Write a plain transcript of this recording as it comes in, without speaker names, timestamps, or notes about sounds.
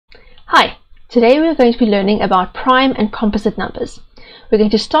Today we are going to be learning about prime and composite numbers. We're going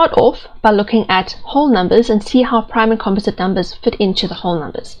to start off by looking at whole numbers and see how prime and composite numbers fit into the whole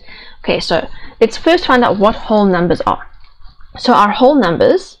numbers. Okay, so let's first find out what whole numbers are. So our whole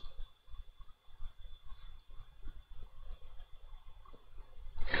numbers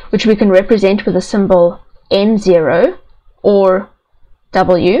which we can represent with the symbol N0 or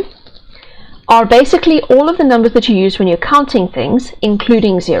W, are basically all of the numbers that you use when you're counting things,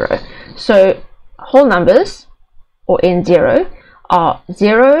 including 0. So whole numbers, or N0, are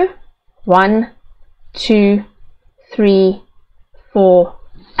 0, 1, 2, 3, 4,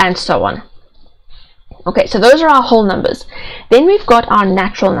 and so on. Okay, so those are our whole numbers. Then we've got our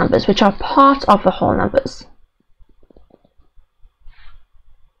natural numbers, which are part of the whole numbers.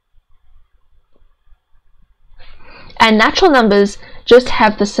 And natural numbers just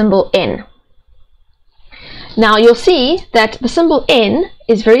have the symbol N. Now you'll see that the symbol N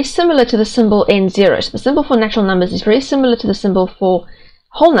is very similar to the symbol N0. So the symbol for natural numbers is very similar to the symbol for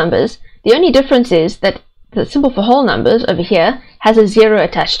whole numbers. The only difference is that the symbol for whole numbers over here has a 0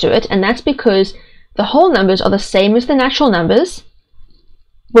 attached to it, and that's because the whole numbers are the same as the natural numbers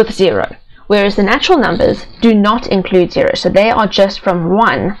with 0, whereas the natural numbers do not include 0, so they are just from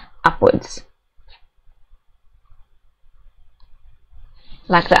 1 upwards.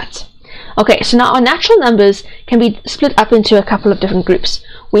 Like that. Okay, so now our natural numbers can be split up into a couple of different groups.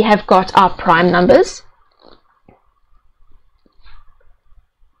 We have got our prime numbers,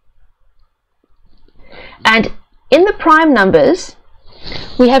 and in the prime numbers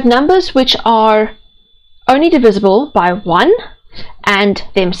we have numbers which are only divisible by 1 and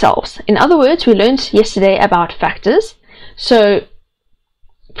themselves. In other words, we learned yesterday about factors. So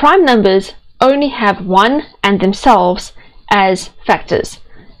prime numbers only have 1 and themselves as factors.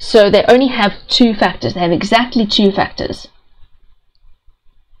 So they only have 2 factors. They have exactly 2 factors.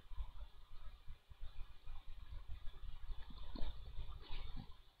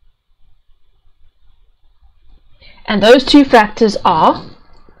 And those 2 factors are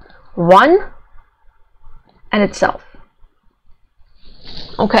 1 and itself.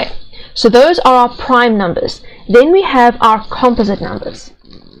 Okay, so those are our prime numbers. Then we have our composite numbers.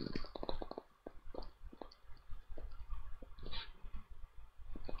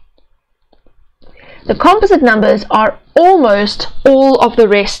 The composite numbers are almost all of the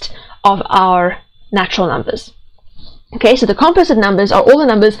rest of our natural numbers. Okay, so the composite numbers are all the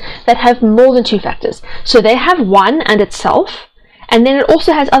numbers that have more than 2 factors. So they have 1 and itself, and then it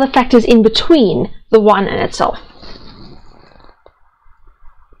also has other factors in between the 1 and itself.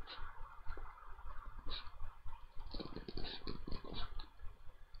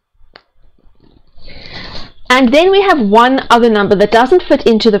 And then we have one other number that doesn't fit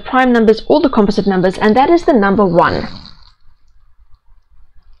into the prime numbers or the composite numbers, and that is the number 1.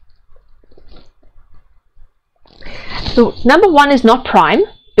 So number 1 is not prime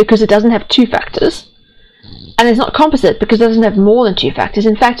because it doesn't have 2 factors, and it's not composite because it doesn't have more than 2 factors.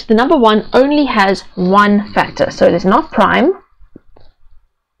 In fact, the number 1 only has 1 factor, so it is not prime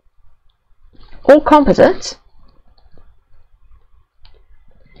or composite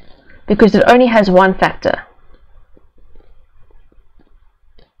because it only has 1 factor.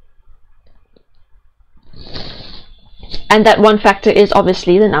 And that 1 factor is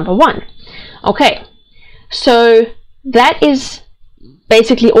obviously the number 1. Okay, so that is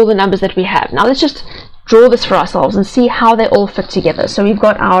basically all the numbers that we have. Now let's just draw this for ourselves and see how they all fit together. So we've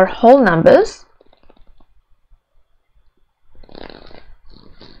got our whole numbers,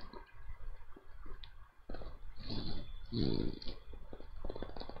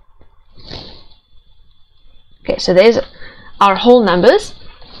 okay, so there's our whole numbers.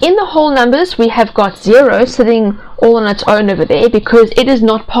 In the whole numbers we have got 0 sitting all on its own over there because it is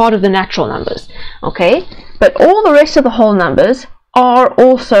not part of the natural numbers. Okay, but all the rest of the whole numbers are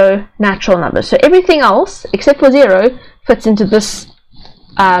also natural numbers. So everything else except for 0 fits into this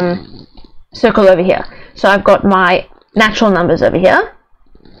circle over here. So I've got my natural numbers over here.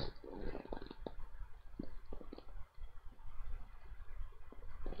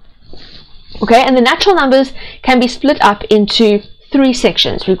 Okay, and the natural numbers can be split up into 3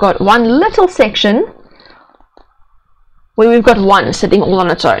 sections. We've got one little section where we've got 1 sitting all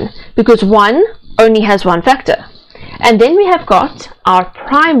on its own because 1 only has 1 factor. And then we have got our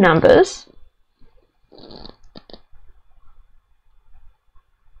prime numbers,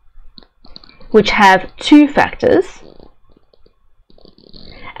 which have 2 factors.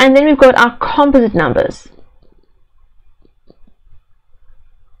 And then we've got our composite numbers,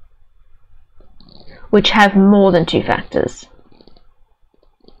 which have more than 2 factors.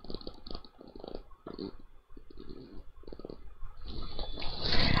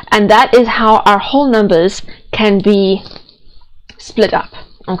 And that is how our whole numbers can be split up,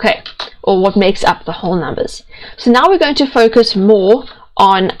 okay, or what makes up the whole numbers. So now we're going to focus more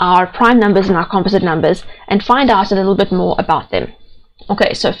on our prime numbers and our composite numbers and find out a little bit more about them.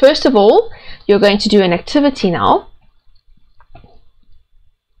 Okay, so first of all, you're going to do an activity now.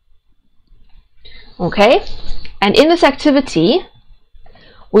 Okay, and in this activity,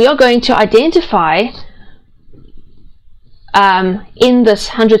 we are going to identify, in this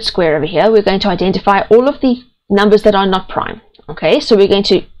 100 square over here, we're going to identify all of the numbers that are not prime. Okay, so we're going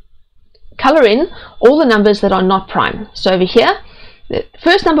to color in all the numbers that are not prime. So over here, the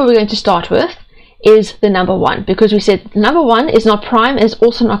first number we're going to start with is the number 1, because we said the number 1 is not prime and is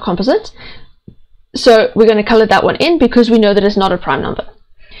also not composite. So we're going to color that one in because we know that it's not a prime number.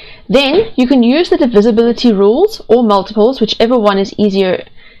 Then you can use the divisibility rules or multiples, whichever one is easier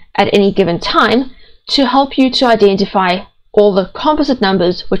at any given time, to help you to identify all the composite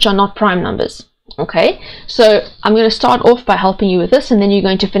numbers which are not prime numbers. Okay, so I'm going to start off by helping you with this, and then you're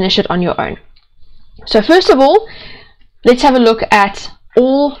going to finish it on your own. So first of all, let's have a look at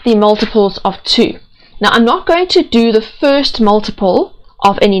all the multiples of 2. Now I'm not going to do the first multiple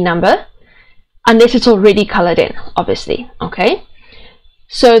of any number unless it's already colored in, obviously. Okay,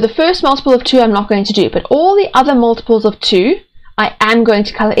 so the first multiple of 2 I'm not going to do, but all the other multiples of 2 I am going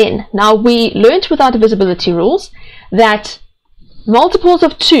to color in. Now we learned with our divisibility rules that multiples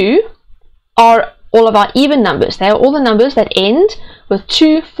of 2 are all of our even numbers. They are all the numbers that end with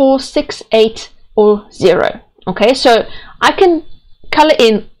 2, 4, 6, 8 or 0. Okay, so I can color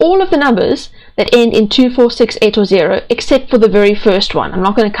in all of the numbers that end in 2, 4, 6, 8 or 0 except for the very first one. I'm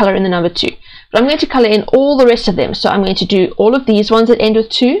not going to color in the number 2, but I'm going to color in all the rest of them. So I'm going to do all of these ones that end with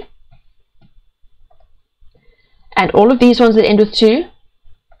 2 and all of these ones that end with 2,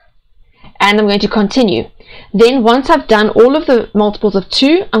 and I'm going to continue. Then once I've done all of the multiples of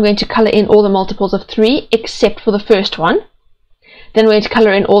 2, I'm going to color in all the multiples of 3 except for the first one. Then I'm going to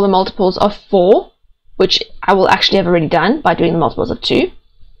color in all the multiples of 4, which I will actually have already done by doing the multiples of 2,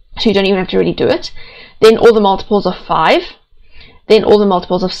 so you don't even have to really do it. Then all the multiples of 5, then all the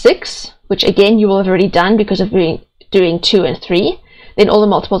multiples of 6, which again you will have already done because of doing 2 and 3, then all the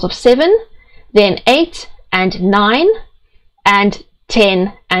multiples of 7, then 8 and 9 and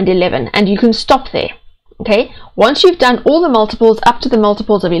 10 and 11, and you can stop there. Okay, once you've done all the multiples up to the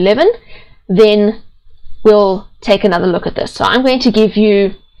multiples of 11, then we'll take another look at this. So I'm going to give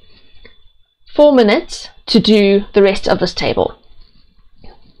you 4 minutes to do the rest of this table.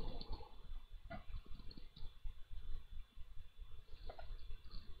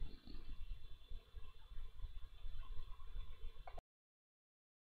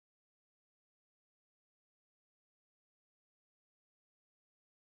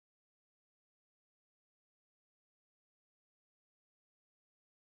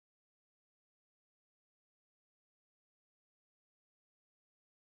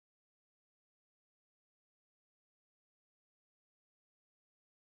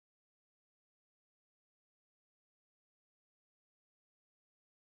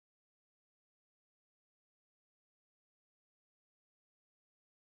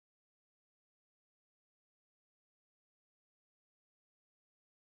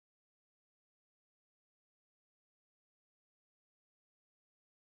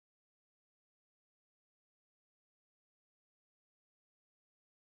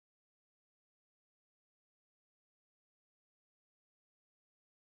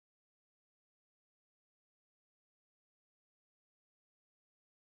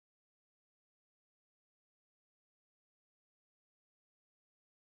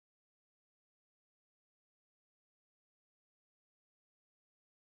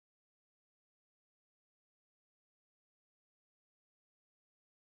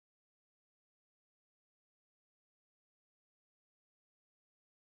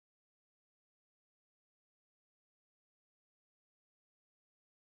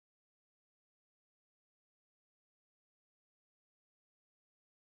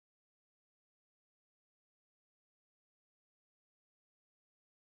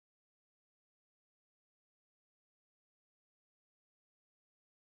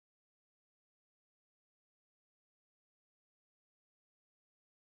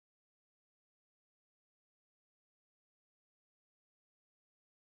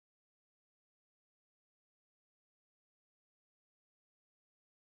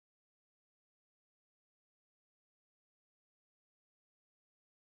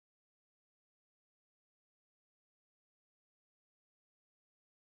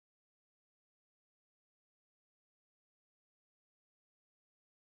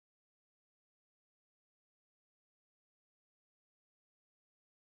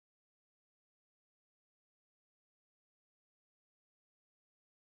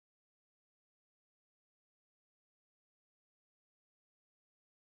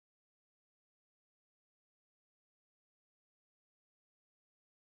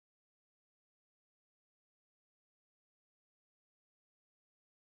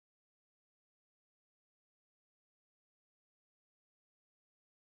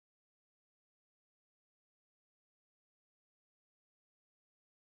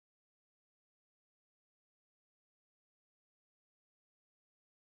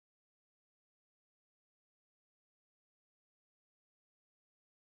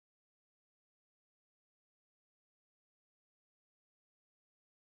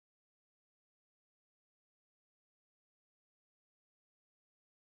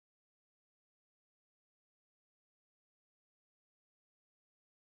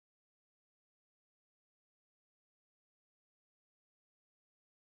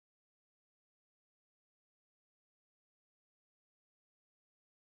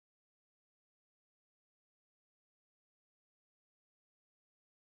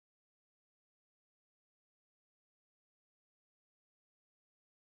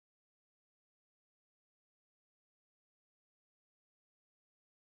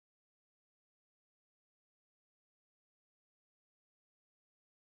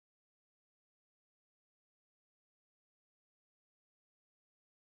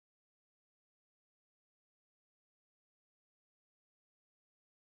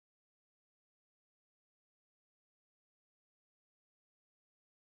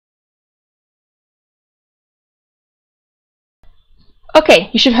 Okay,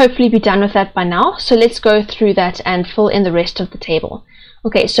 you should hopefully be done with that by now. So let's go through that and fill in the rest of the table.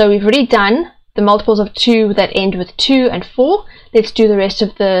 Okay, so we've already done the multiples of 2 that end with 2 and 4. Let's do the rest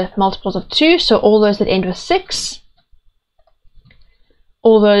of the multiples of 2. So all those that end with 6,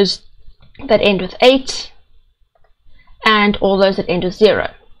 all those that end with 8, and all those that end with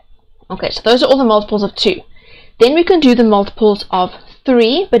 0. Okay, so those are all the multiples of 2. Then we can do the multiples of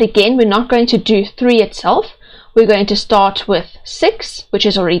 3, but again, we're not going to do 3 itself. We're going to start with 6, which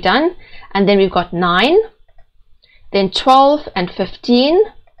is already done, and then we've got 9, then 12 and 15,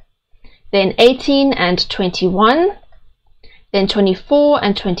 then 18 and 21, then 24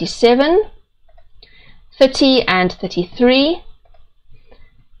 and 27, 30 and 33,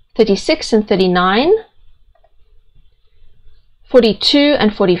 36 and 39, 42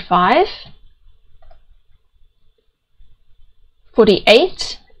 and 45,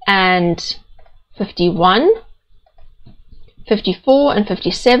 48 and 51, 54 and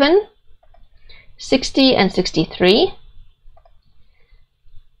 57, 60 and 63,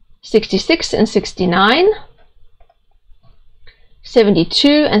 66 and 69, 72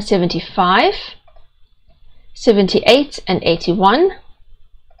 and 75, 78 and 81,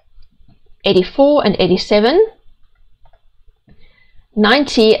 84 and 87,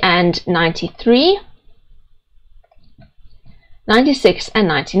 90 and 93, 96 and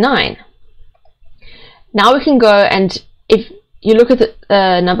 99. Now we can go, and if you look at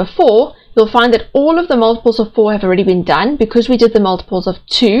the number 4, you'll find that all of the multiples of 4 have already been done because we did the multiples of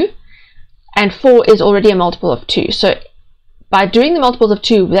 2, and 4 is already a multiple of 2. So by doing the multiples of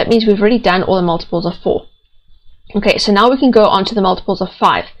 2, that means we've already done all the multiples of 4. Okay, so now we can go on to the multiples of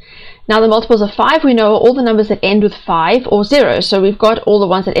 5. Now the multiples of 5, we know are all the numbers that end with 5 or 0. So we've got all the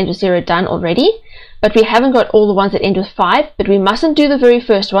ones that end with 0 done already, but we haven't got all the ones that end with 5, but we mustn't do the very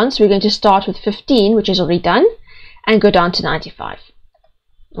first one. So we're going to start with 15, which is already done, and go down to 95.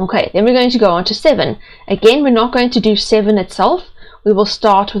 Okay, then we're going to go on to 7. Again, we're not going to do 7 itself. We will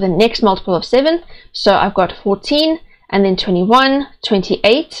start with the next multiple of 7. So I've got 14, and then 21,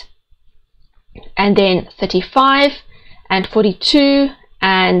 28, and then 35, and 42,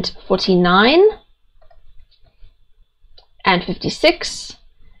 and 49, and 56,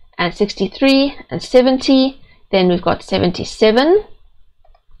 and 63, and 70. Then we've got 77,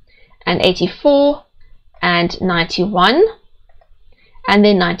 and 84, and 91, and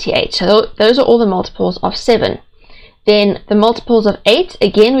then 98. So those are all the multiples of 7. Then the multiples of 8,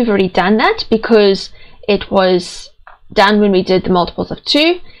 again, we've already done that because it was done when we did the multiples of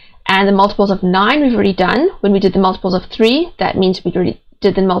 2. And the multiples of 9 we've already done when we did the multiples of 3. That means we already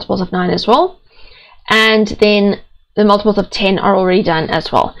did the multiples of 9 as well. And then the multiples of 10 are already done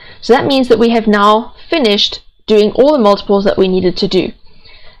as well. So that means that we have now finished doing all the multiples that we needed to do.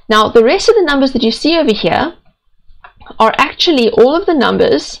 Now the rest of the numbers that you see over here are actually all of the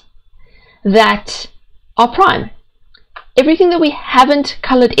numbers that are prime. Everything that we haven't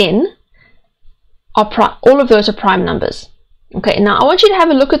colored in, all of those are prime numbers. Okay, now I want you to have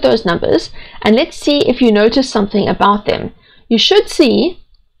a look at those numbers and let's see if you notice something about them. You should see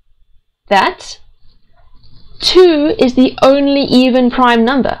that 2 is the only even prime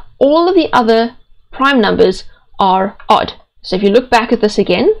number. All of the other prime numbers are odd. So if you look back at this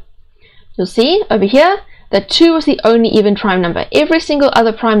again, you'll see over here that 2 is the only even prime number. Every single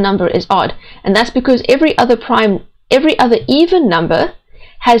other prime number is odd, and that's because every other even number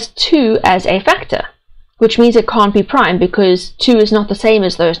has 2 as a factor, which means it can't be prime because 2 is not the same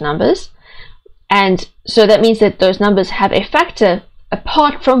as those numbers. And so that means that those numbers have a factor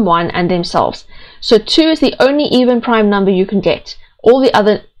apart from 1 and themselves. So 2 is the only even prime number you can get. All the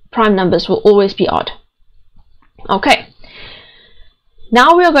other prime numbers will always be odd. Okay.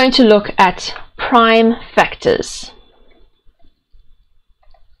 Now we are going to look at prime factors.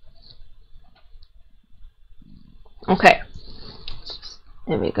 Okay.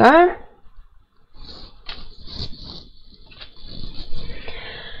 There we go.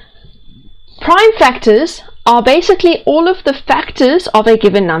 Prime factors are basically all of the factors of a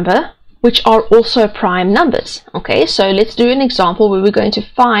given number which are also prime numbers. Okay, so let's do an example where we're going to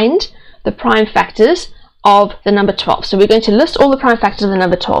find the prime factors of the number 12. So we're going to list all the prime factors of the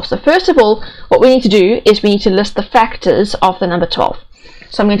number 12. So first of all, what we need to do is we need to list the factors of the number 12.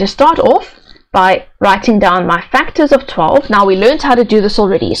 So I'm going to start off by writing down my factors of 12. Now we learned how to do this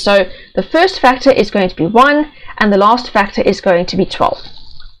already. So the first factor is going to be 1 and the last factor is going to be 12.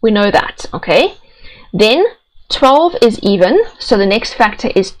 We know that, okay? Then 12 is even, so the next factor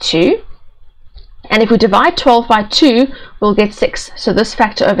is 2. And if we divide 12 by 2, we'll get 6. So this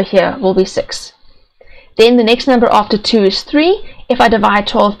factor over here will be 6. Then the next number after 2 is 3. If I divide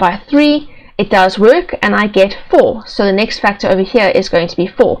 12 by 3, it does work, and I get 4. So the next factor over here is going to be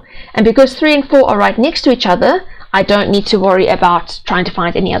 4. And because 3 and 4 are right next to each other, I don't need to worry about trying to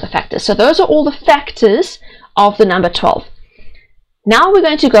find any other factors. So those are all the factors of the number 12. Now we're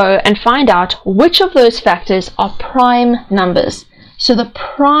going to go and find out which of those factors are prime numbers. So the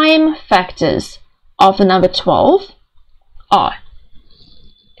prime factors of the number 12 are,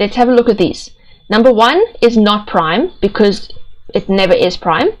 let's have a look at these. Number 1 is not prime because it never is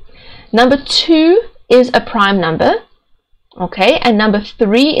prime. Number 2 is a prime number, okay, and number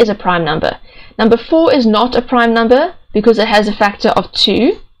 3 is a prime number. Number 4 is not a prime number because it has a factor of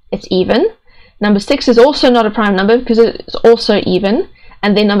 2, it's even. Number 6 is also not a prime number because it's also even.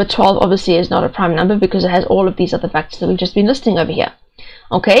 And then number 12 obviously is not a prime number because it has all of these other factors that we've just been listing over here.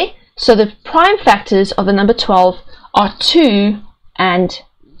 Okay, so the prime factors of the number 12 are 2 and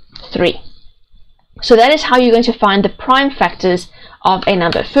 3. So that is how you're going to find the prime factors of a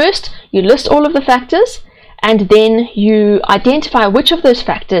number. First, you list all of the factors, and then you identify which of those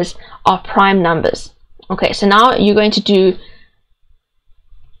factors are prime numbers. Okay, so now you're going to do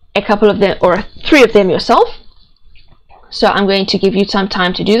a couple of them, or 3 of them yourself. So I'm going to give you some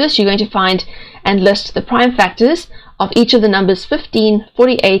time to do this. You're going to find and list the prime factors of each of the numbers 15,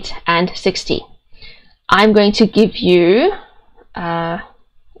 48, and 60. I'm going to give you,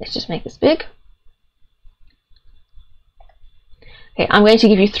 let's just make this big. Okay, I'm going to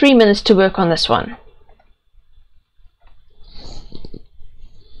give you 3 minutes to work on this one.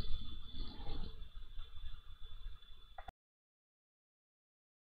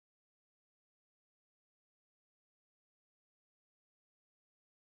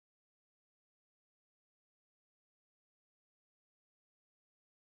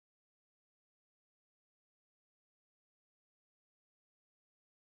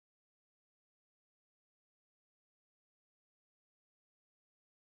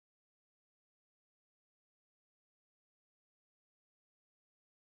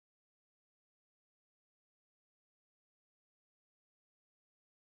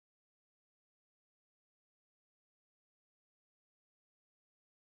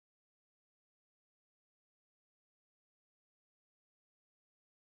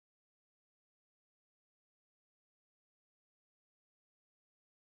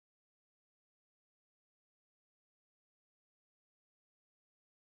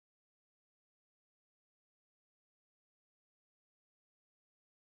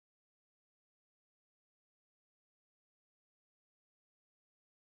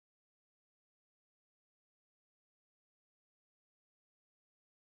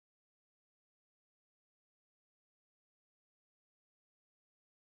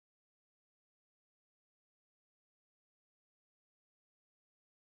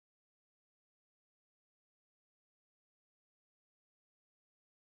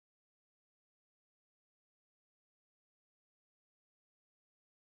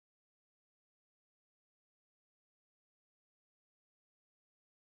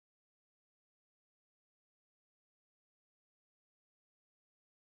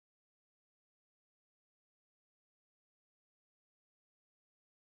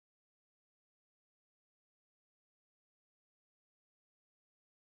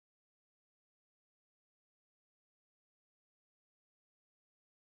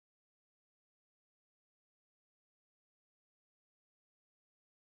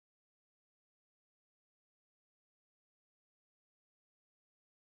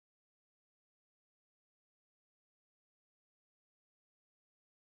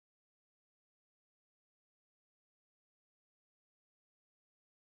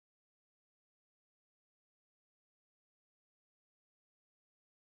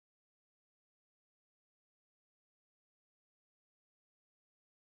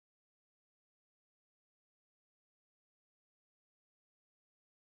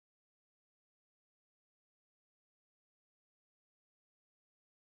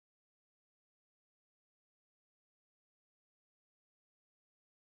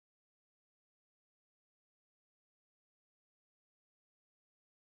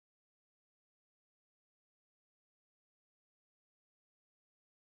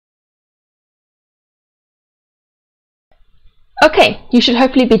 Okay, you should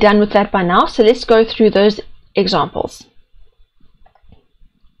hopefully be done with that by now, so let's go through those examples.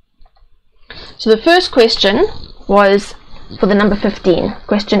 So the first question was for the number 15.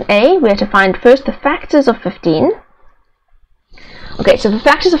 Question A, we had to find first the factors of 15. Okay, so the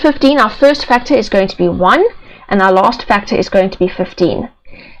factors of 15, our first factor is going to be 1, and our last factor is going to be 15.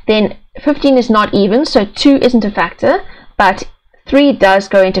 Then 15 is not even, so 2 isn't a factor, but 3 does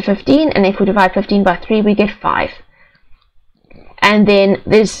go into 15, and if we divide 15 by 3, we get 5. And then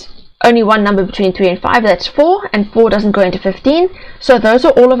there's only one number between 3 and 5, that's 4, and 4 doesn't go into 15. So those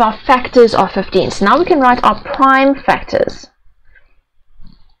are all of our factors of 15. So now we can write our prime factors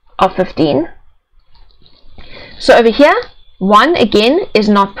of 15. So over here, 1 again is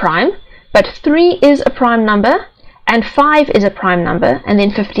not prime, but 3 is a prime number, and 5 is a prime number, and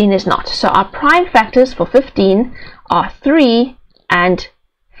then 15 is not. So our prime factors for 15 are 3 and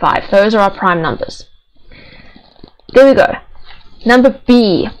 5. Those are our prime numbers. There we go. Number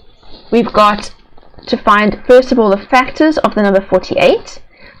B, we've got to find, first of all, the factors of the number 48.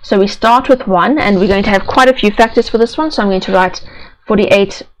 So we start with 1, and we're going to have quite a few factors for this one, so I'm going to write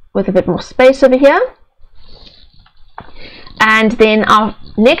 48 with a bit more space over here. And then our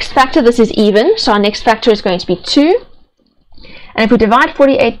next factor, this is even, so our next factor is going to be 2. And if we divide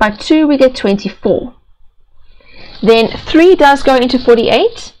 48 by 2, we get 24. Then 3 does go into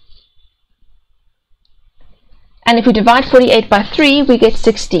 48. And if we divide 48 by 3, we get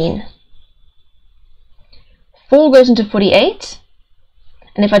 16. 4 goes into 48.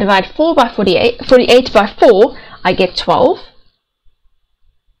 And if I divide 48 by 4, I get 12.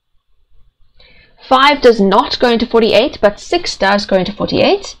 5 does not go into 48, but 6 does go into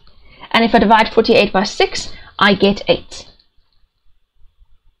 48. And if I divide 48 by 6, I get 8.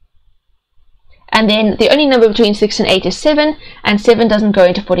 And then the only number between 6 and 8 is 7, and 7 doesn't go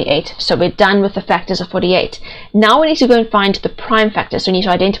into 48. So we're done with the factors of 48. Now we need to go and find the prime factors. So we need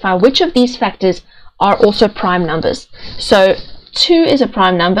to identify which of these factors are also prime numbers. So 2 is a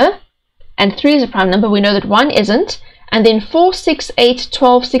prime number, and 3 is a prime number. We know that 1 isn't. And then 4, 6, 8,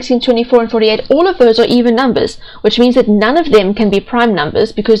 12, 16, 24, and 48, all of those are even numbers, which means that none of them can be prime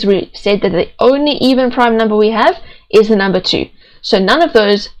numbers, because we said that the only even prime number we have is the number 2. So none of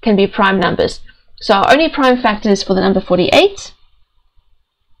those can be prime numbers. So our only prime factors for the number 48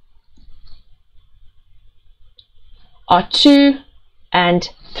 are 2 and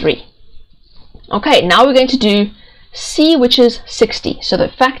 3. Okay, now we're going to do C, which is 60. So the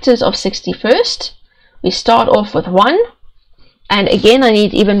factors of 60 first. We start off with 1, and again I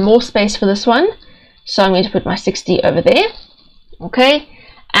need even more space for this one, so I'm going to put my 60 over there. Okay,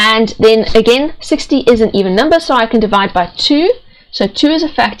 and then again 60 is an even number, so I can divide by 2. So 2 is a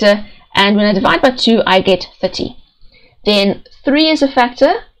factor, and when I divide by 2 I get 30. Then 3 is a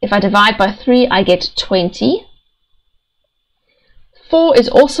factor. If I divide by 3 I get 20. 4 is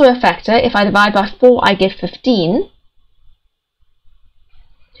also a factor. If I divide by 4 I get 15.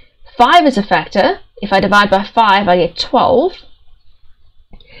 5 is a factor. If I divide by 5, I get 12.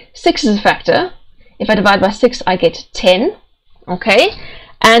 6 is a factor. If I divide by 6, I get 10. Okay,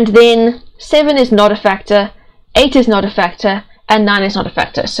 and then 7 is not a factor, 8 is not a factor, and 9 is not a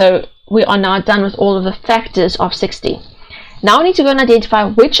factor. So we are now done with all of the factors of 60. Now we need to go and identify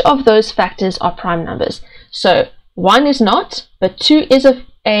which of those factors are prime numbers. So 1 is not, but 2 is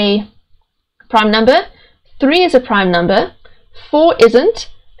a prime number, 3 is a prime number, 4 isn't,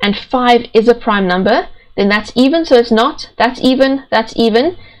 and 5 is a prime number. Then that's even, so it's not, that's even, that's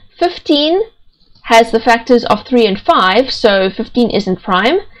even. 15 has the factors of 3 and 5, so 15 isn't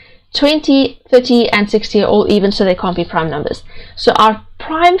prime. 20, 30, and 60 are all even, so they can't be prime numbers. So our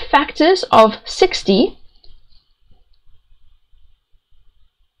prime factors of 60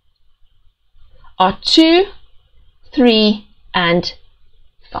 are 2, 3, and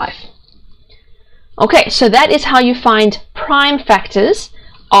 5. Okay, so that is how you find prime factors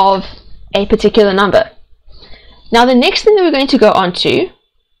of a particular number. Now the next thing that we're going to go on to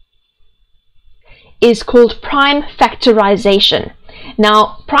is called prime factorization.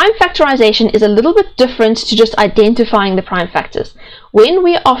 Now prime factorization is a little bit different to just identifying the prime factors. When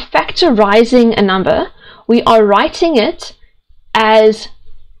we are factorizing a number, we are writing it as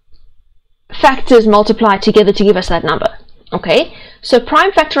factors multiplied together to give us that number. Okay, so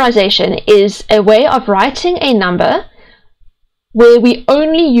prime factorization is a way of writing a number where we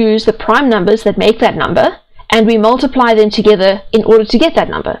only use the prime numbers that make that number, and we multiply them together in order to get that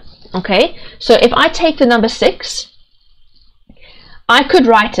number. Okay, so if I take the number 6, I could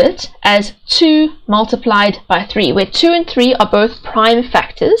write it as 2 multiplied by 3, where 2 and 3 are both prime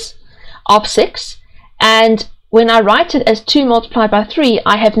factors of 6, and when I write it as 2 multiplied by 3,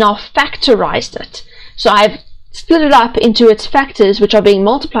 I have now factorized it. So I've split it up into its factors, which are being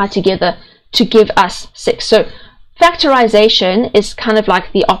multiplied together to give us 6. So factorization is kind of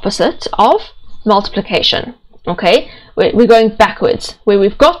like the opposite of multiplication. Okay, we're going backwards, where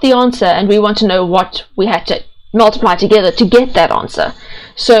we've got the answer and we want to know what we had to multiply together to get that answer.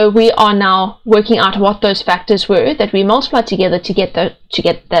 So we are now working out what those factors were that we multiplied together to get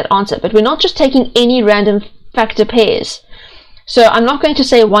that answer. But we're not just taking any random factor pairs. So I'm not going to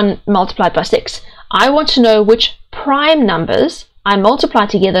say 1 multiplied by 6. I want to know which prime numbers I multiply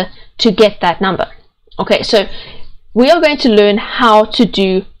together to get that number. Okay, so we are going to learn how to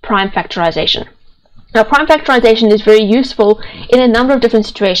do prime factorization. Now, prime factorization is very useful in a number of different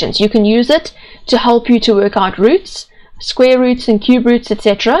situations. You can use it to help you to work out roots, square roots and cube roots,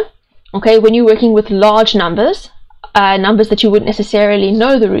 etc. Okay, when you're working with large numbers, numbers that you wouldn't necessarily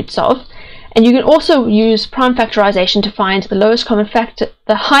know the roots of. And you can also use prime factorization to find the lowest common factor,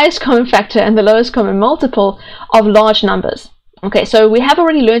 the highest common factor, and the lowest common multiple of large numbers. Okay, so we have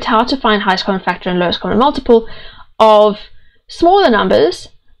already learned how to find highest common factor and lowest common multiple of smaller numbers,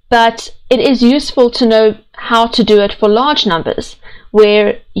 but it is useful to know how to do it for large numbers,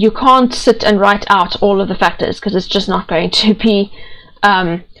 where you can't sit and write out all of the factors because it's just not going to be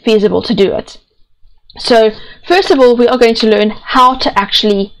feasible to do it. So first of all, we are going to learn how to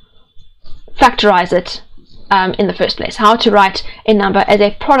actually factorize it in the first place, how to write a number as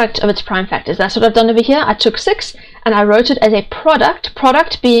a product of its prime factors. That's what I've done over here. I took 6 and I wrote it as a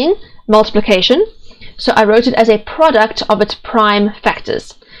product being multiplication. So I wrote it as a product of its prime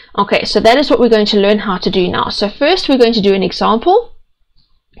factors. Okay, so that is what we're going to learn how to do now. So first we're going to do an example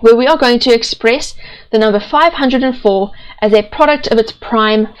where we are going to express the number 504 as a product of its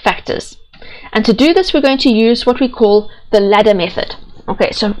prime factors. And to do this, we're going to use what we call the ladder method.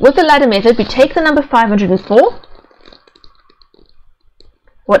 Okay, so with the ladder method, we take the number 504,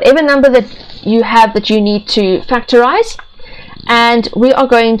 whatever number that you have that you need to factorize, and we are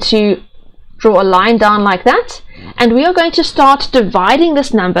going to draw a line down like that, and we are going to start dividing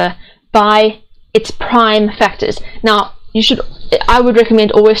this number by its prime factors. Now, I would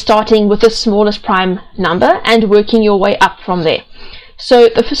recommend always starting with the smallest prime number and working your way up from there. So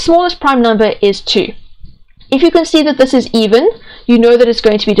the smallest prime number is 2. If you can see that this is even, you know that it's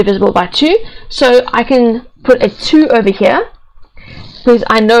going to be divisible by 2. So I can put a 2 over here because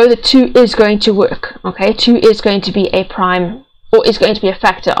I know that 2 is going to work. Okay, 2 is going to be a prime, or is going to be a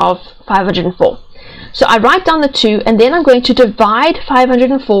factor of 504. So I write down the 2 and then I'm going to divide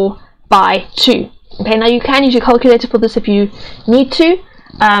 504 by 2. Okay, now you can use your calculator for this if you need to,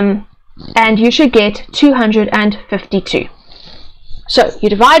 and you should get 252. So you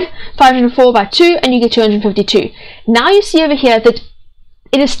divide 504 by 2 and you get 252. Now you see over here that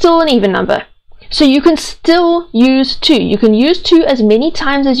it is still an even number. So you can still use 2. You can use 2 as many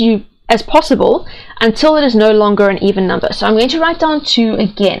times as possible until it is no longer an even number. So I'm going to write down 2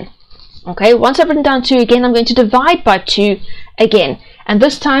 again. Okay, once I've written down 2 again, I'm going to divide by 2 again. And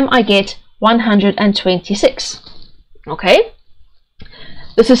this time I get 126. Okay,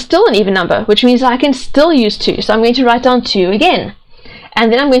 this is still an even number, which means I can still use 2. So I'm going to write down 2 again. And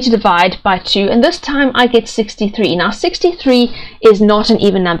then I'm going to divide by 2, and this time I get 63. Now 63 is not an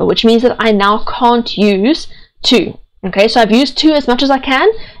even number, which means that I now can't use 2. Okay, so I've used 2 as much as I can.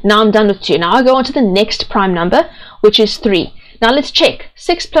 Now I'm done with 2. Now I go on to the next prime number, which is 3. Now let's check.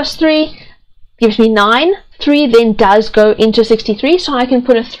 6 plus 3 gives me 9. 3 then does go into 63, so I can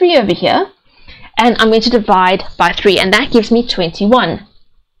put a 3 over here, and I'm going to divide by 3, and that gives me 21.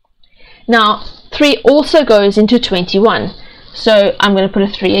 Now 3 also goes into 21. So I'm going to put a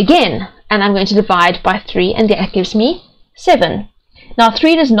 3 again, and I'm going to divide by 3, and that gives me 7. Now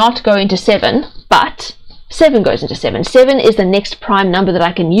 3 does not go into 7, but 7 goes into 7. 7 is the next prime number that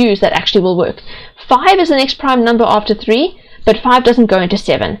I can use that actually will work. 5 is the next prime number after 3, but 5 doesn't go into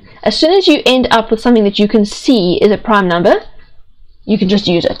 7. As soon as you end up with something that you can see is a prime number, you can just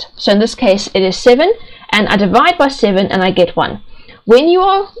use it. So in this case it is 7, and I divide by 7 and I get 1. When you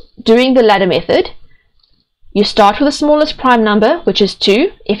are doing the ladder method, you start with the smallest prime number, which is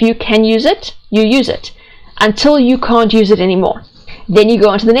 2. If you can use it, you use it until you can't use it anymore. Then you go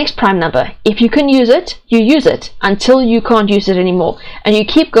on to the next prime number. If you can use it, you use it until you can't use it anymore. And you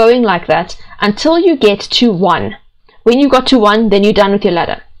keep going like that until you get to 1. When you got to 1, then you're done with your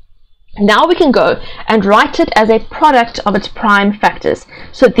ladder. Now we can go and write it as a product of its prime factors.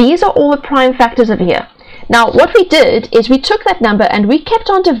 So these are all the prime factors over here. Now what we did is we took that number and we kept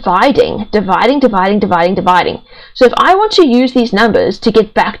on dividing. So if I want to use these numbers to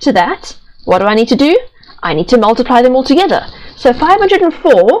get back to that, what do I need to do? I need to multiply them all together. So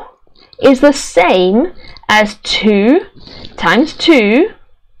 504 is the same as 2 times 2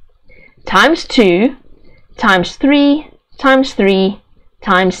 times 2 times 3 times 3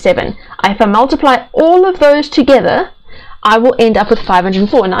 times 7. If I multiply all of those together, I will end up with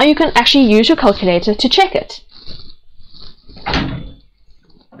 504. Now you can actually use your calculator to check it.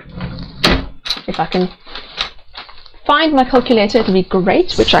 If I can find my calculator, it'll be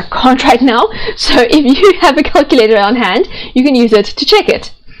great, which I can't right now. So if you have a calculator on hand, you can use it to check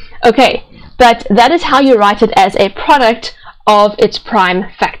it. Okay, but that is how you write it as a product of its prime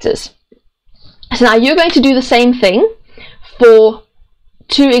factors. So now you're going to do the same thing for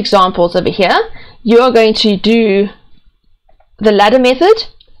two examples over here. You are going to do the ladder method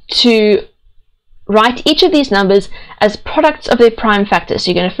to write each of these numbers as products of their prime factors.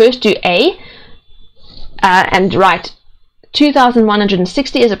 So you're going to first do A and write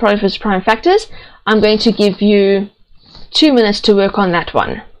 2160 as a product of its prime factors. I'm going to give you 2 minutes to work on that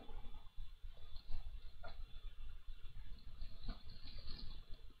one.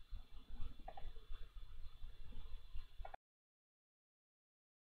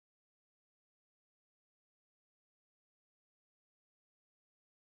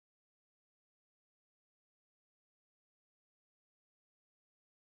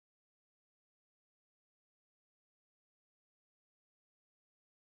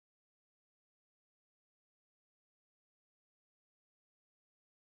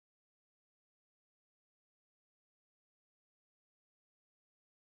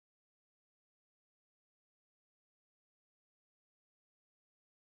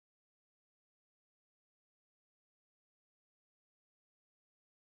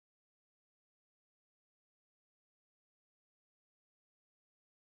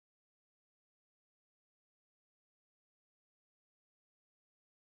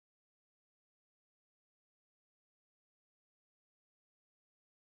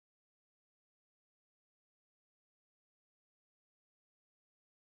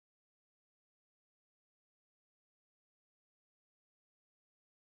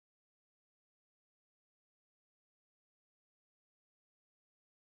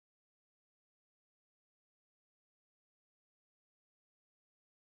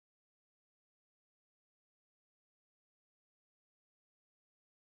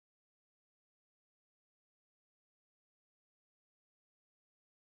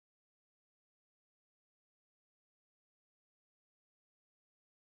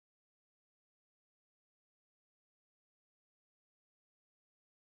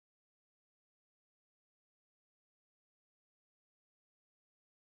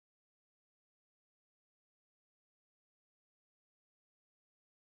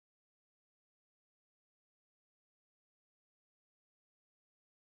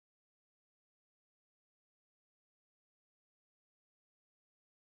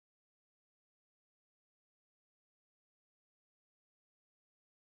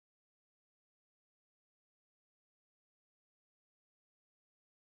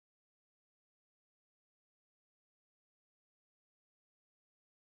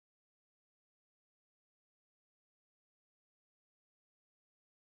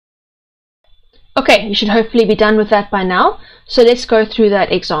 Okay, you should hopefully be done with that by now. So let's go through that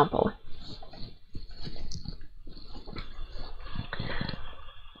example.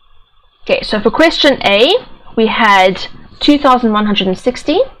 Okay, so for question A, we had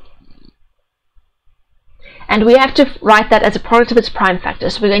 2160. And we have to write that as a product of its prime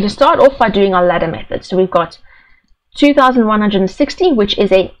factors. So we're going to start off by doing our ladder method. So we've got 2160, which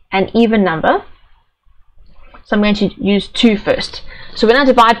is an even number. So I'm going to use 2 first. So when I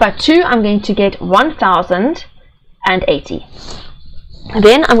divide by 2, I'm going to get 1080.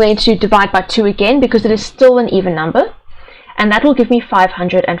 Then I'm going to divide by 2 again because it is still an even number. And that will give me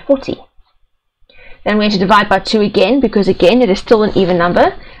 540. Then I'm going to divide by 2 again because again it is still an even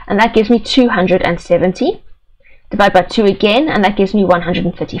number. And that gives me 270. Divide by 2 again and that gives me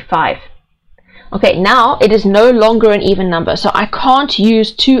 135. Okay, now it is no longer an even number, so I can't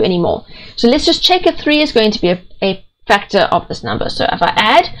use 2 anymore. So let's just check if 3 is going to be a factor of this number. So if I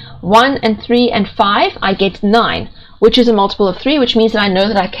add 1 and 3 and 5, I get 9, which is a multiple of 3, which means that I know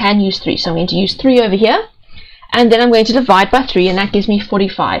that I can use 3. So I'm going to use 3 over here, and then I'm going to divide by 3, and that gives me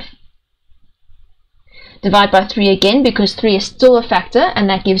 45. Divide by 3 again, because 3 is still a factor, and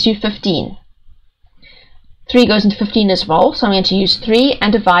that gives you 15. 3 goes into 15 as well, so I'm going to use 3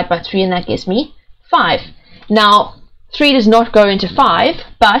 and divide by 3, and that gives me 5. Now, 3 does not go into 5,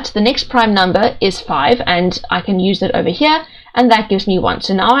 but the next prime number is 5, and I can use that over here, and that gives me 1.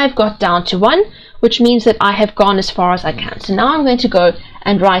 So now I've got down to 1, which means that I have gone as far as I can. So now I'm going to go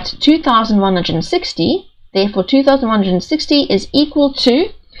and write 2160. Therefore, 2160 is equal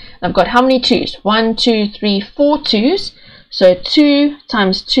to, I've got how many 2's? 1, 2, 3, 4 2's. So 2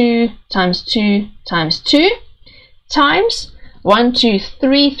 times 2 times 2 times 2 times 1, 2,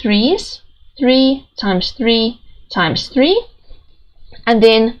 3 3's. 3 times 3 times 3, and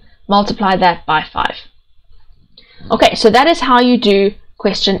then multiply that by 5. Okay, so that is how you do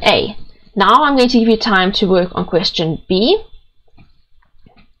question A. Now I'm going to give you time to work on question B.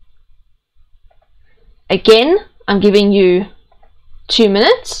 Again, I'm giving you 2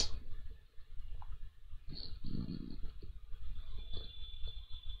 minutes.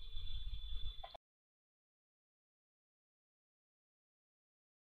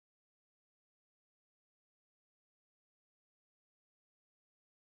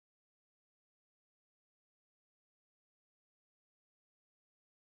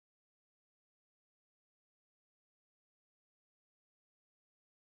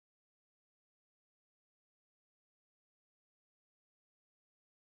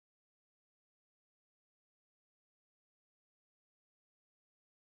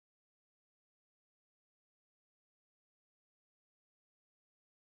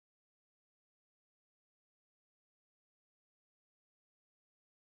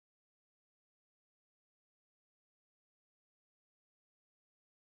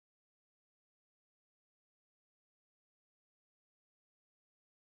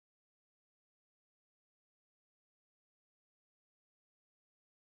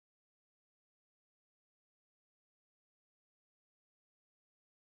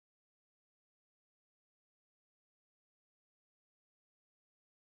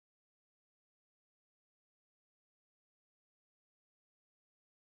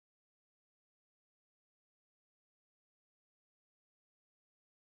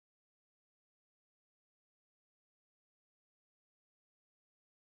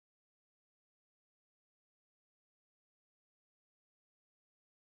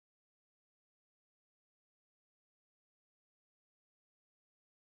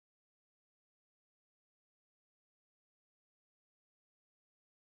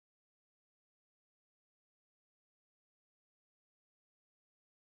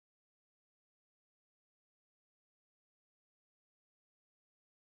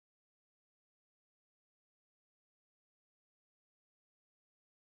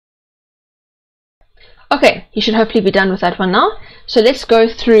 Okay, you should hopefully be done with that one now. So let's go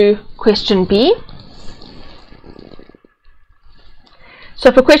through question B.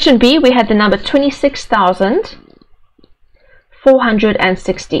 So for question B, we had the number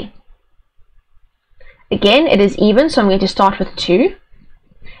 26,460. Again, it is even, so I'm going to start with 2.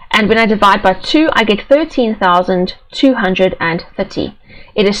 And when I divide by 2, I get 13,230.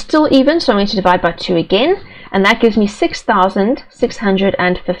 It is still even, so I'm going to divide by 2 again, and that gives me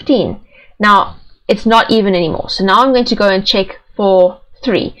 6,615. Now, it's not even anymore, so now I'm going to go and check for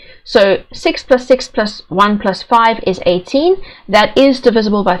 3. So 6 plus 6 plus 1 plus 5 is 18. That is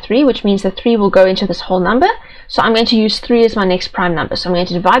divisible by 3, which means that 3 will go into this whole number. So I'm going to use 3 as my next prime number. So I'm going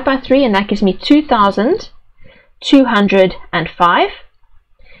to divide by 3, and that gives me 2,205.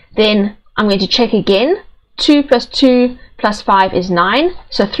 Then I'm going to check again. 2 plus 2 plus 5 is 9.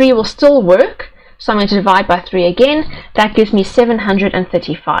 So 3 will still work. So I'm going to divide by 3 again. That gives me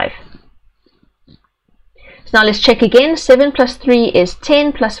 735. So now let's check again. 7 plus 3 is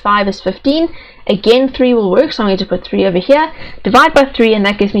 10, plus 5 is 15. Again, 3 will work, so I'm going to put 3 over here. Divide by 3, and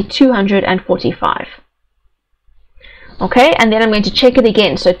that gives me 245. Okay, and then I'm going to check it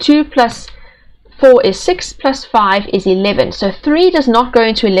again. So 2 plus 4 is 6, plus 5 is 11. So 3 does not go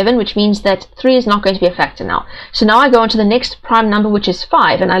into 11, which means that 3 is not going to be a factor now. So now I go on to the next prime number, which is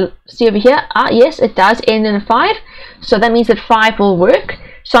 5. And I see over here, yes, it does end in a 5. So that means that 5 will work.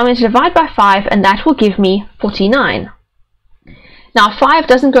 So I'm going to divide by 5, and that will give me 49. Now 5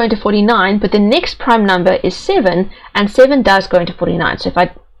 doesn't go into 49, but the next prime number is 7, and 7 does go into 49. So if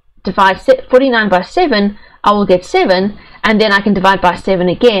I divide 49 by 7, I will get 7, and then I can divide by 7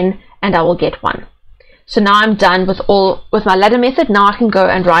 again, and I will get 1. So now I'm done with my ladder method. Now I can go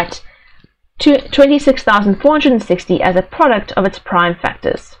and write 26,460 as a product of its prime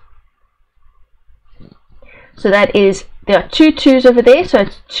factors. So that is, there are 2 2's over there, so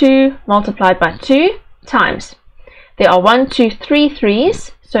it's 2 multiplied by 2 times. There are 1, 2, 3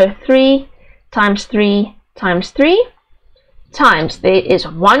 3's, so 3 times 3 times 3 times, there is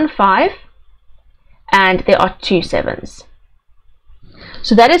 1 5, and there are 2 7's.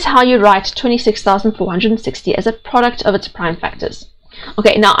 So that is how you write 26,460 as a product of its prime factors.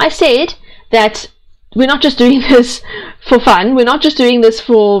 Okay, now I said that we're not just doing this for fun, we're not just doing this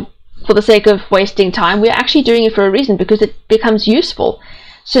for the sake of wasting time. We're actually doing it for a reason, because it becomes useful.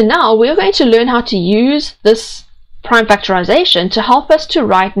 So now we're going to learn how to use this prime factorization to help us to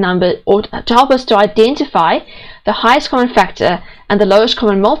write numbers, or to help us to identify the highest common factor and the lowest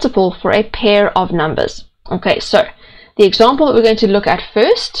common multiple for a pair of numbers. Okay, so the example that we're going to look at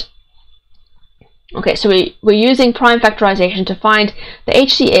first. Okay, so we're using prime factorization to find the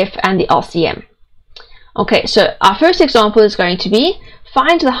HCF and the LCM. Okay, so our first example is going to be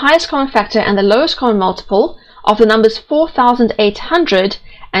find the highest common factor and the lowest common multiple of the numbers 4,800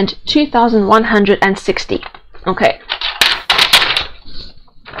 and 2,160. Okay.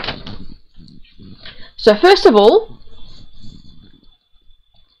 So first of all,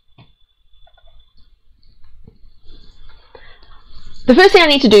 the first thing I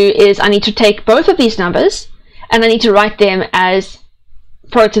need to do is I need to take both of these numbers and I need to write them as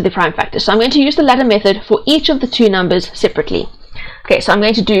product of the prime factor. So I'm going to use the ladder method for each of the two numbers separately. Okay, so I'm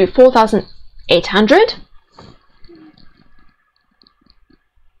going to do 4,800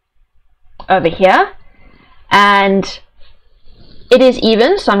 over here, and it is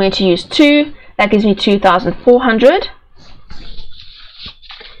even, so I'm going to use 2. That gives me 2,400.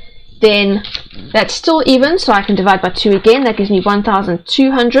 Then that's still even, so I can divide by 2 again. That gives me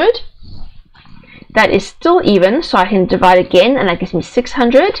 1,200. That is still even, so I can divide again, and that gives me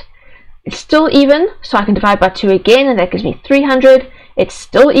 600. It's still even, so I can divide by 2 again, and that gives me 300. It's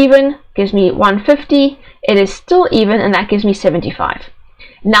still even, gives me 150. It is still even, and that gives me 75.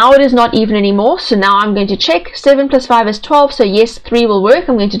 Now it is not even anymore, so now I'm going to check. 7 plus 5 is 12, so yes, 3 will work.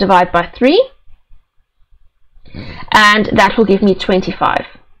 I'm going to divide by 3, and that will give me 25.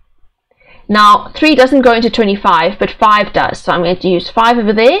 Now 3 doesn't go into 25, but 5 does, so I'm going to use 5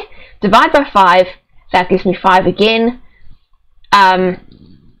 over there, divide by 5, that gives me 5 again, and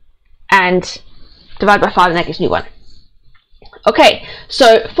divide by 5, and that gives me 1. Okay,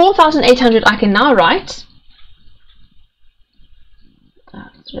 so 4,800 I can now write.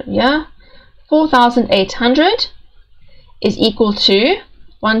 Yeah, 4,800 is equal to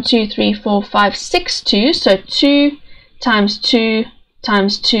 1, 2, 3, 4, 5, 6 2. So 2 times 2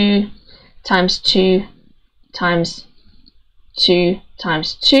 times 2 times 2 times 2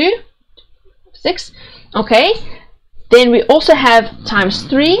 times 2, 6. Okay, then we also have times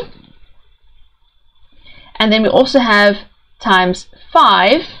 3, and then we also have times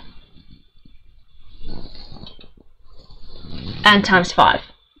 5 and times 5.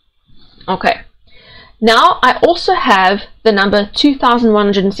 Okay, Now I also have the number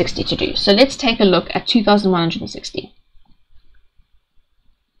 2160 to do. So let's take a look at 2160.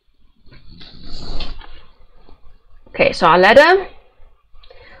 Okay, so our ladder,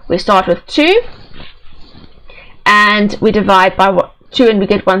 we start with 2 and we divide by 2 and we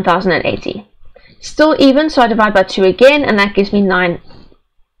get 1080. Still even, so I divide by 2 again and that gives me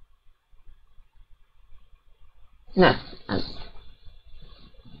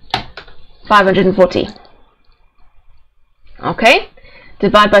 540. Okay,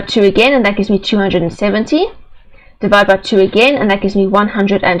 divide by 2 again and that gives me 270. Divide by 2 again and that gives me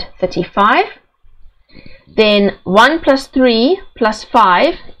 135. Then 1 plus 3 plus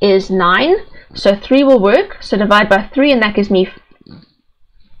 5 is 9, so 3 will work, so divide by 3 and that gives me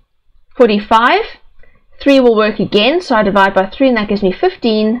 45. 3 will work again, so I divide by 3 and that gives me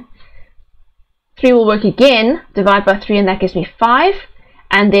 15. 3 will work again, divide by 3 and that gives me 5,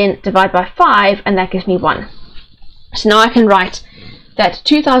 and then divide by 5 and that gives me 1. So now I can write that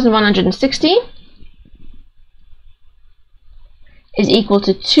 2160 is equal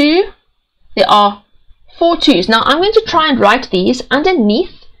to 2. There are 4 2's. Now I'm going to try and write these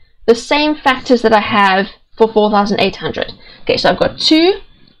underneath the same factors that I have for 4800. Okay, so I've got 2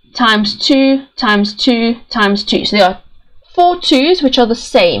 times 2 times 2 times 2. So there are 4 2's which are the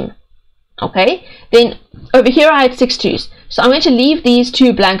same. Okay, then over here I had 6 2's. So I'm going to leave these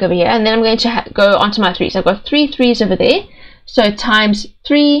 2 blank over here and then I'm going to go onto my 3's. I've got 3 3's over there. So times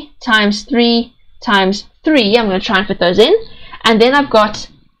 3 times 3 times 3. I'm going to try and fit those in. And then I've got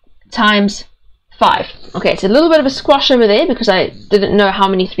times 5. Okay, it's a little bit of a squash over there because I didn't know how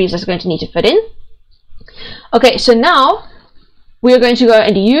many 3's I was going to need to fit in. Okay, so now we are going to go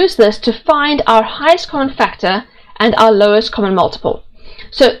and use this to find our highest common factor and our lowest common multiple.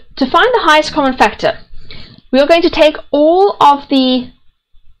 So to find the highest common factor, we are going to take all of the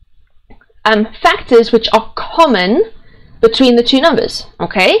factors which are common between the two numbers.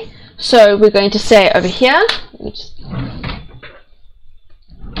 Okay, so we're going to say over here,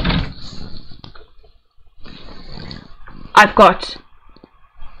 I've got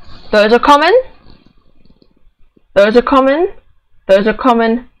those are common, those are common, those are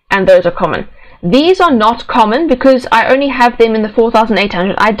common, and those are common. These are not common because I only have them in the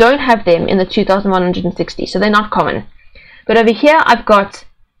 4800. I don't have them in the 2160, so they're not common. But over here I've got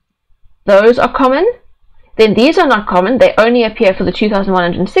those are common, then these are not common, they only appear for the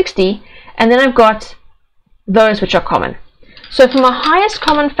 2160, and then I've got those which are common. So for my highest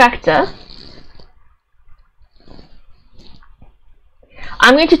common factor,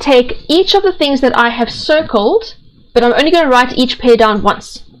 I'm going to take each of the things that I have circled, but I'm only going to write each pair down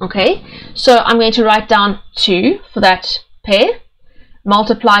once. Okay, so I'm going to write down 2 for that pair,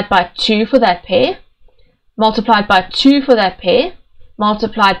 multiplied by 2 for that pair, multiplied by 2 for that pair,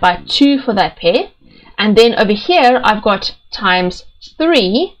 multiplied by 2 for that pair, and then over here I've got times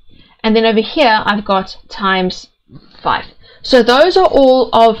 3, and then over here I've got times 5. So those are all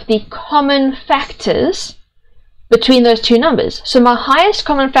of the common factors between those two numbers. So my highest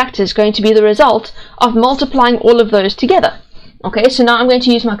common factor is going to be the result of multiplying all of those together. Okay, so now I'm going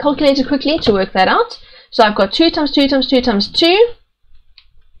to use my calculator quickly to work that out. So I've got 2 times 2 times 2 times 2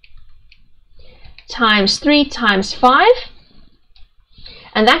 times 3 times 5,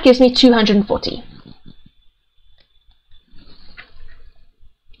 and that gives me 240.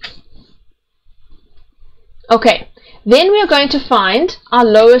 Okay, then we are going to find our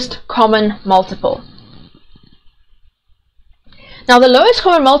lowest common multiple. Now the lowest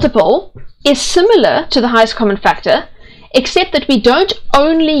common multiple is similar to the highest common factor, except that we don't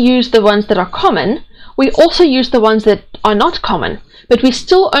only use the ones that are common, we also use the ones that are not common, but we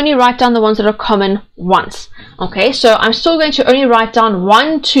still only write down the ones that are common once. Okay, so I'm still going to only write down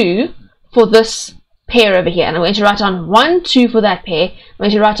 1, 2 for this pair over here, and I'm going to write down 1, 2 for that pair, I'm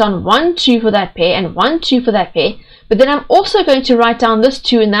going to write down 1, 2 for that pair, and 1, 2 for that pair, but then I'm also going to write down this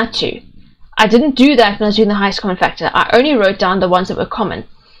 2 and that 2. I didn't do that when I was doing the highest common factor, I only wrote down the ones that were common.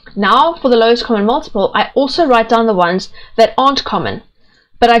 Now for the lowest common multiple, I also write down the ones that aren't common.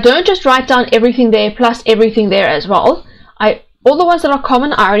 But I don't just write down everything there plus everything there as well. All the ones that are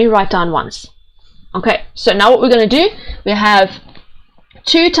common, I only write down once. Okay, so now what we're going to do, we have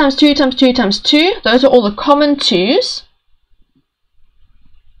 2 times 2 times 2 times 2. Those are all the common 2's.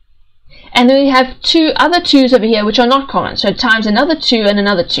 And then we have 2 other 2's over here which are not common. So times another 2 and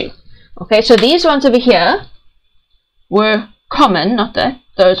another 2. Okay, so these ones over here were common, not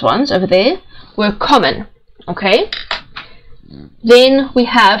those ones over there, were common. Okay, then we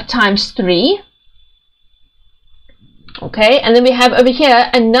have times 3. Okay, and then we have over here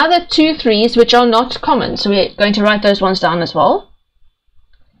another 2 3's which are not common, so we're going to write those ones down as well.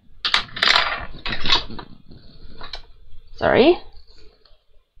 Sorry.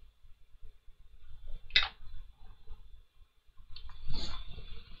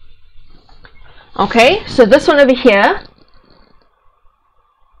 Okay, so this one over here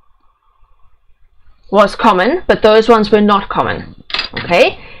was common, but those ones were not common.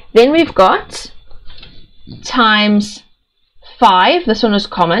 Okay, then we've got times 5, this one was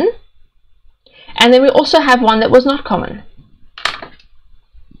common, and then we also have one that was not common.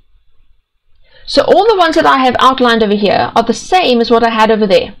 So all the ones that I have outlined over here are the same as what I had over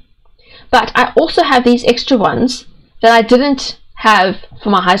there, but I also have these extra ones that I didn't have for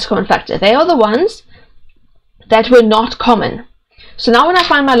my highest common factor. They are the ones that were not common. So now when I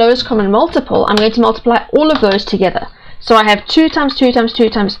find my lowest common multiple, I'm going to multiply all of those together. So I have 2 times 2 times 2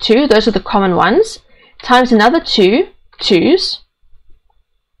 times 2, those are the common ones, times another 2 2's.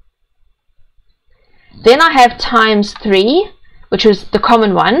 Then I have times 3, which was the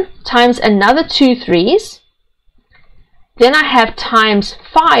common one, times another 2 3's. Then I have times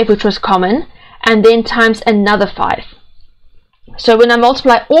 5, which was common, and then times another 5. So when I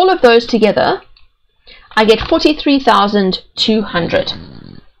multiply all of those together, I get 43,200.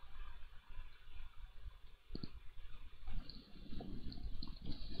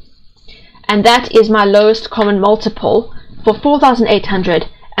 And that is my lowest common multiple for 4,800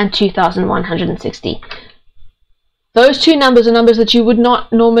 and 2,160. Those two numbers are numbers that you would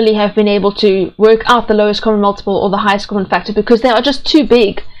not normally have been able to work out the lowest common multiple or the highest common factor, because they are just too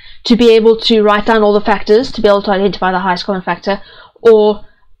big to be able to write down all the factors to be able to identify the highest common factor, or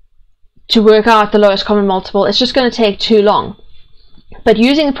to work out the lowest common multiple. It's just going to take too long. But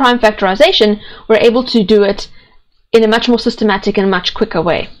using the prime factorization, we're able to do it in a much more systematic and much quicker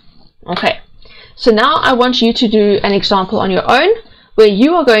way. Okay, so now I want you to do an example on your own where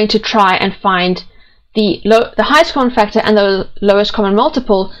you are going to try and find the highest common factor and the lowest common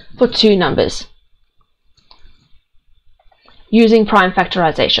multiple for two numbers using prime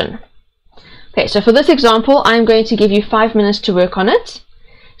factorization. Okay, so for this example, I'm going to give you 5 minutes to work on it.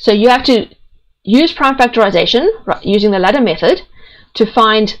 So you have to use prime factorization using the ladder method to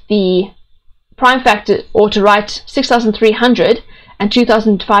find the prime factor, or to write 6,300 and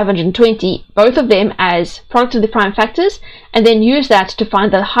 2,520, both of them as product of the prime factors, and then use that to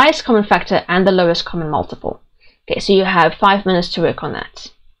find the highest common factor and the lowest common multiple. Okay, so you have 5 minutes to work on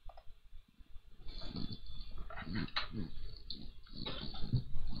that.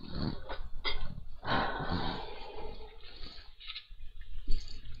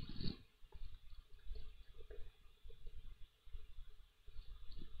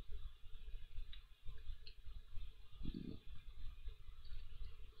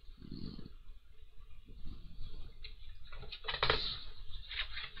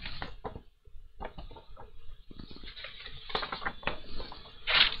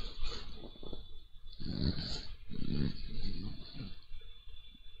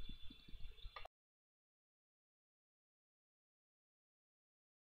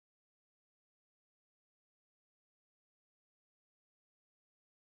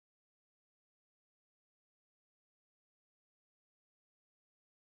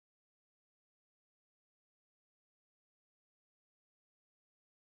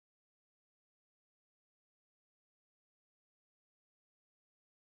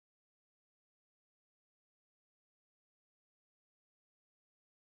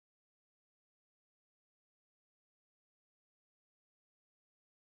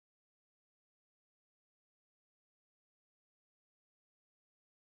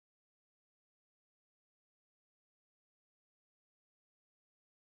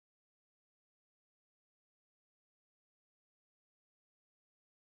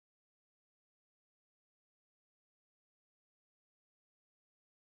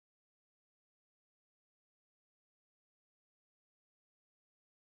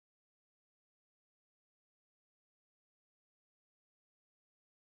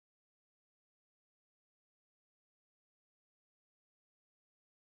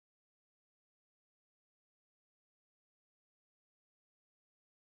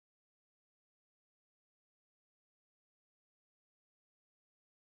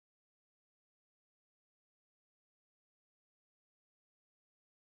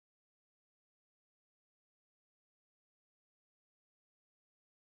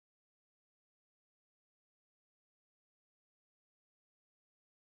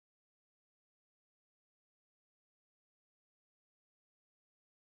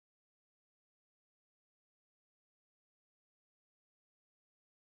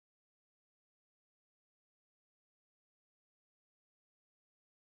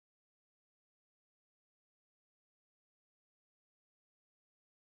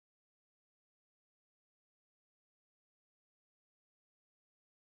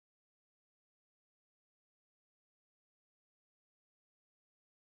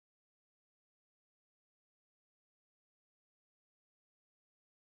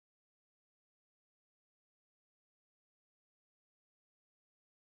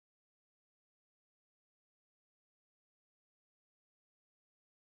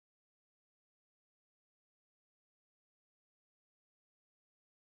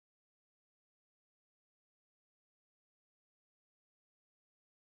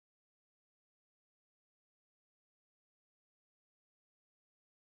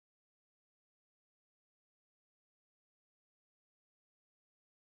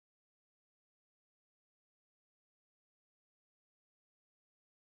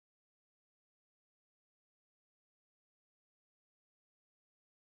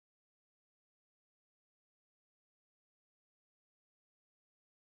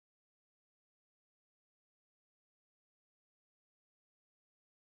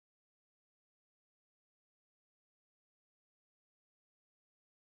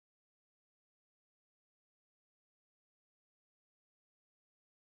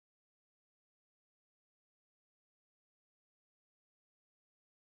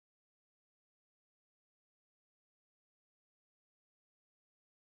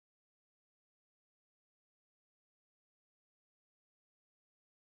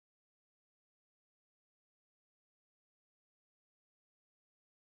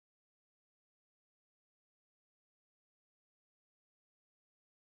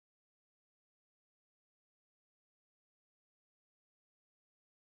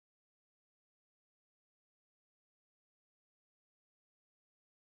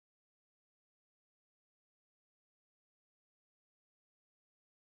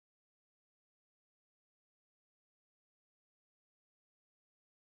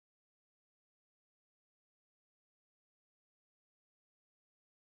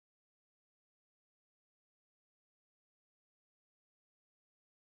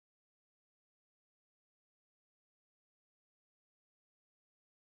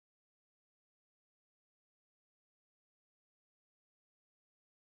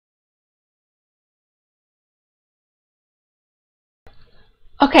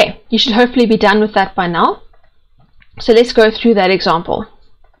 Okay, you should hopefully be done with that by now. So let's go through that example.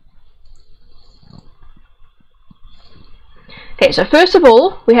 Okay, so first of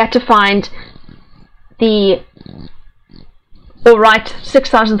all, we had to find or write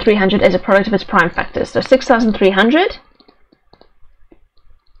 6,300 as a product of its prime factors. So 6,300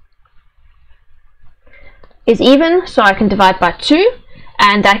 is even, so I can divide by 2,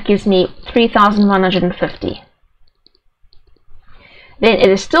 and that gives me 3,150. Then it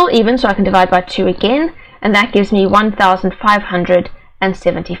is still even, so I can divide by 2 again, and that gives me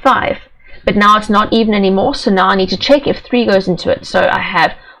 1,575. But now it's not even anymore, so now I need to check if 3 goes into it. So I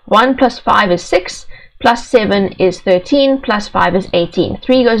have 1 plus 5 is 6, plus 7 is 13, plus 5 is 18.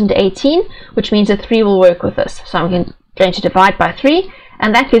 3 goes into 18, which means that 3 will work with this. So I'm going to divide by 3,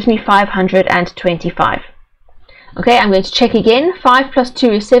 and that gives me 525. Okay, I'm going to check again. 5 plus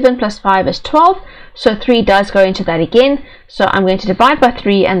 2 is 7, plus 5 is 12, so 3 does go into that again. So I'm going to divide by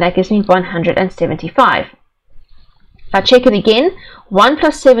 3, and that gives me 175. If I check it again, 1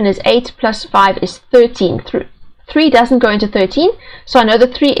 plus 7 is 8, plus 5 is 13. 3 doesn't go into 13, so I know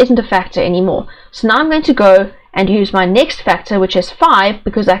that 3 isn't a factor anymore. So now I'm going to go and use my next factor, which is 5,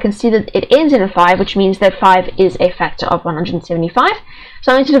 because I can see that it ends in a 5, which means that 5 is a factor of 175.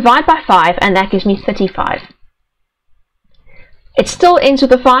 So I'm going to divide by 5, and that gives me 35. It still ends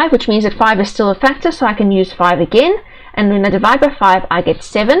with a 5, which means that 5 is still a factor, so I can use 5 again. And when I divide by 5, I get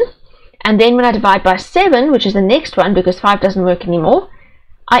 7. And then when I divide by 7, which is the next one, because 5 doesn't work anymore,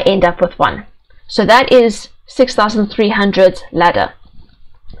 I end up with 1. So that is 6,300's ladder.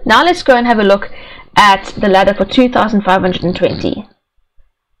 Now let's go and have a look at the ladder for 2,520.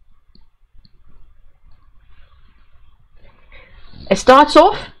 It starts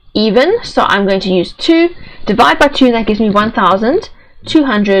off even, so I'm going to use 2, divide by 2, and that gives me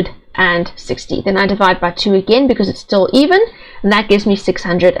 1,260. Then I divide by 2 again because it's still even, and that gives me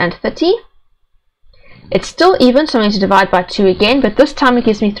 630. It's still even, so I'm going to divide by 2 again, but this time it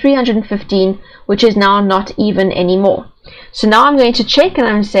gives me 315, which is now not even anymore. So now I'm going to check, and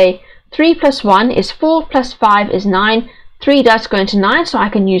I'm going to say 3 plus 1 is 4, plus 5 is 9. 3 does go into 9, so I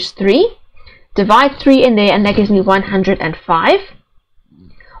can use 3. Divide 3 in there, and that gives me 105.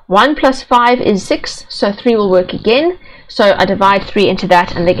 1 plus 5 is 6, so 3 will work again. So I divide 3 into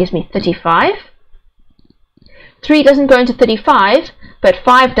that, and that gives me 35. 3 doesn't go into 35, but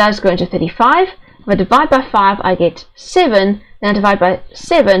 5 does go into 35. If I divide by 5, I get 7. Then I divide by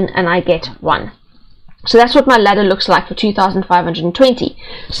 7, and I get 1. So that's what my ladder looks like for 2,520.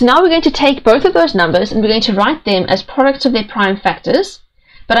 So now we're going to take both of those numbers, and we're going to write them as products of their prime factors.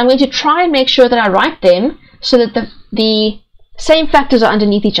 But I'm going to try and make sure that I write them so that the same factors are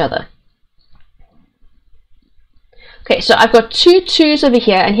underneath each other. Okay, so I've got 2 2's over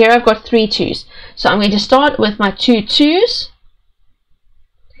here, and here I've got 3 2's. So I'm going to start with my 2 2's,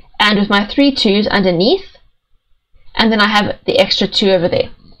 and with my 3 2's underneath, and then I have the extra 2 over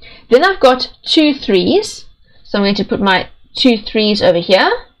there. Then I've got 2 3's, so I'm going to put my 2 3's over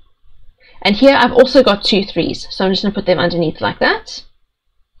here, and here I've also got 2 3's, so I'm just going to put them underneath like that.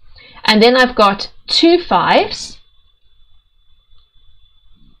 And then I've got 2 5's,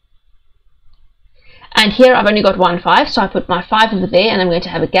 and here I've only got 1 5, so I put my 5 over there, and I'm going to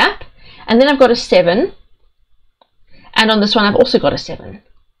have a gap. And then I've got a 7, and on this one I've also got a 7.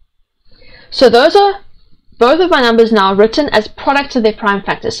 So those are both of my numbers now written as products of their prime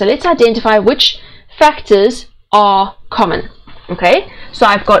factors. So let's identify which factors are common. Okay, so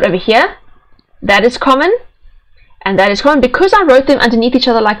I've got over here, that is common, and that is common. Because I wrote them underneath each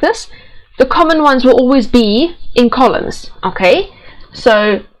other like this, the common ones will always be in columns. Okay,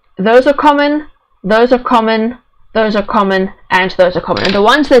 so those are common, those are common, those are common, and those are common. And the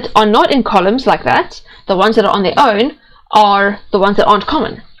ones that are not in columns like that, the ones that are on their own, are the ones that aren't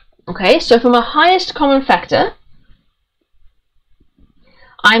common. Okay, so for my highest common factor,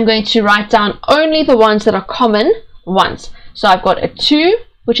 I'm going to write down only the ones that are common once. So I've got a 2,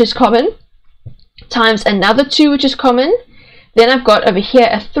 which is common, times another 2, which is common. Then I've got over here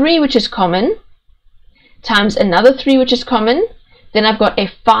a 3, which is common, times another 3, which is common. Then I've got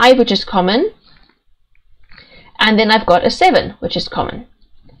a 5, which is common, and then I've got a 7, which is common.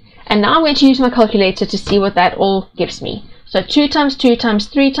 And now I'm going to use my calculator to see what that all gives me. So 2 times 2 times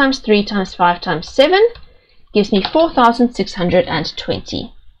 3 times 3 times 5 times 7 gives me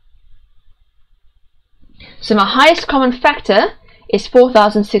 4,620. So my highest common factor is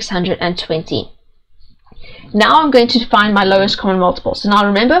 4,620. Now I'm going to find my lowest common multiple. So now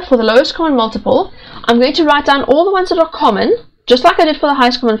remember, for the lowest common multiple, I'm going to write down all the ones that are common, just like I did for the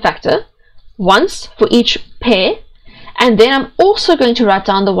highest common factor, once for each pair, and then I'm also going to write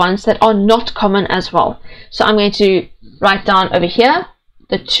down the ones that are not common as well. So I'm going to write down over here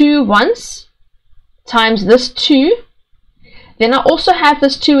the 2 once times this 2. Then I also have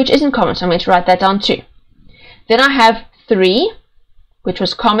this 2 which isn't common, so I'm going to write that down too. Then I have 3 which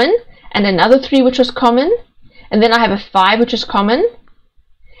was common, and another 3 which was common, and then I have a 5 which is common,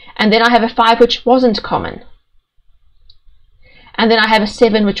 and then I have a 5 which wasn't common, and then I have a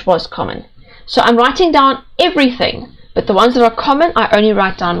 7 which was common. So I'm writing down everything, but the ones that are common I only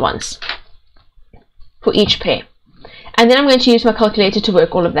write down once for each pair. And then I'm going to use my calculator to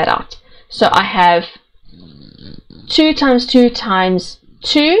work all of that out. So I have 2 times 2 times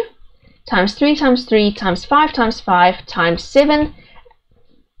 2 times 3 times 3 times 5 times 5 times 7,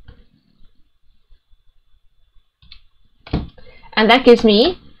 and that gives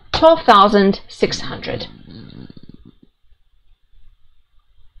me 12,600.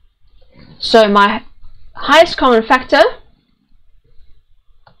 So my highest common factor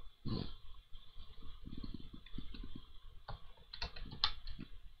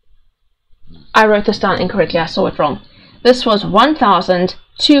I wrote this down incorrectly, I saw it wrong. This was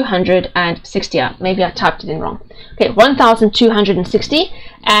 1,260. Maybe I typed it in wrong. Okay, 1,260,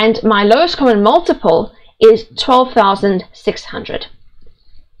 and my lowest common multiple is 12,600.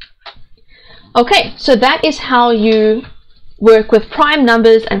 Okay, so that is how you work with prime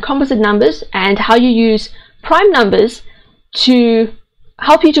numbers and composite numbers, and how you use prime numbers to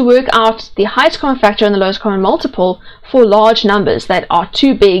help you to work out the highest common factor and the lowest common multiple for large numbers that are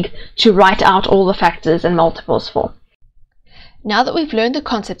too big to write out all the factors and multiples for. Now that we've learned the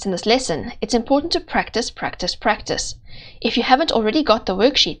concepts in this lesson, it's important to practice, practice, practice. If you haven't already got the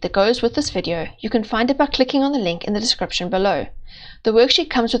worksheet that goes with this video, you can find it by clicking on the link in the description below. The worksheet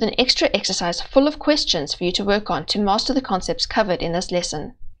comes with an extra exercise full of questions for you to work on to master the concepts covered in this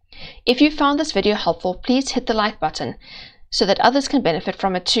lesson. If you found this video helpful, please hit the like button so that others can benefit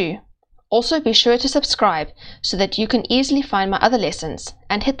from it too. Also, be sure to subscribe so that you can easily find my other lessons,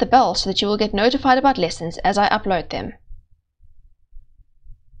 and hit the bell so that you will get notified about lessons as I upload them.